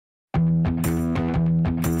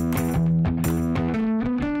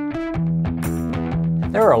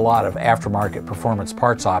There are a lot of aftermarket performance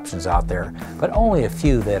parts options out there, but only a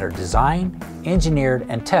few that are designed, engineered,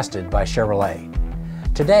 and tested by Chevrolet.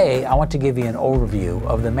 Today, I want to give you an overview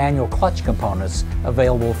of the manual clutch components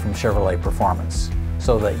available from Chevrolet Performance,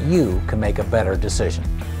 so that you can make a better decision.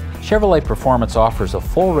 Chevrolet Performance offers a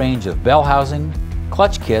full range of bell housing,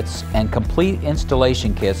 clutch kits, and complete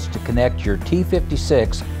installation kits to connect your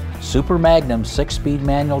T56 Super Magnum 6-speed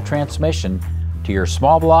manual transmission to your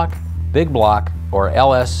small block, big block, or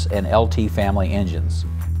LS and LT family engines.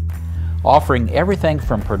 Offering everything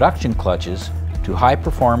from production clutches to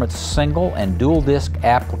high-performance single and dual disc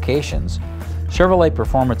applications, Chevrolet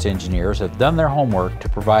Performance engineers have done their homework to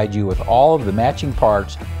provide you with all of the matching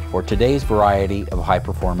parts for today's variety of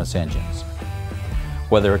high-performance engines.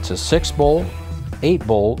 Whether it's a 6-bolt,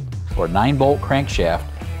 8-bolt, or 9-bolt crankshaft,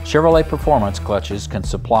 Chevrolet Performance clutches can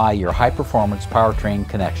supply your high-performance powertrain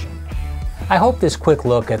connection. I hope this quick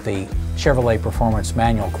look at the Chevrolet Performance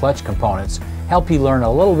manual clutch components help you learn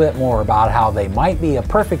a little bit more about how they might be a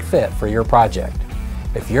perfect fit for your project.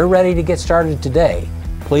 If you're ready to get started today,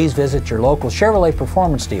 please visit your local Chevrolet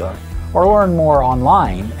Performance dealer or learn more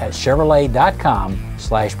online at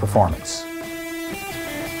chevrolet.com/performance.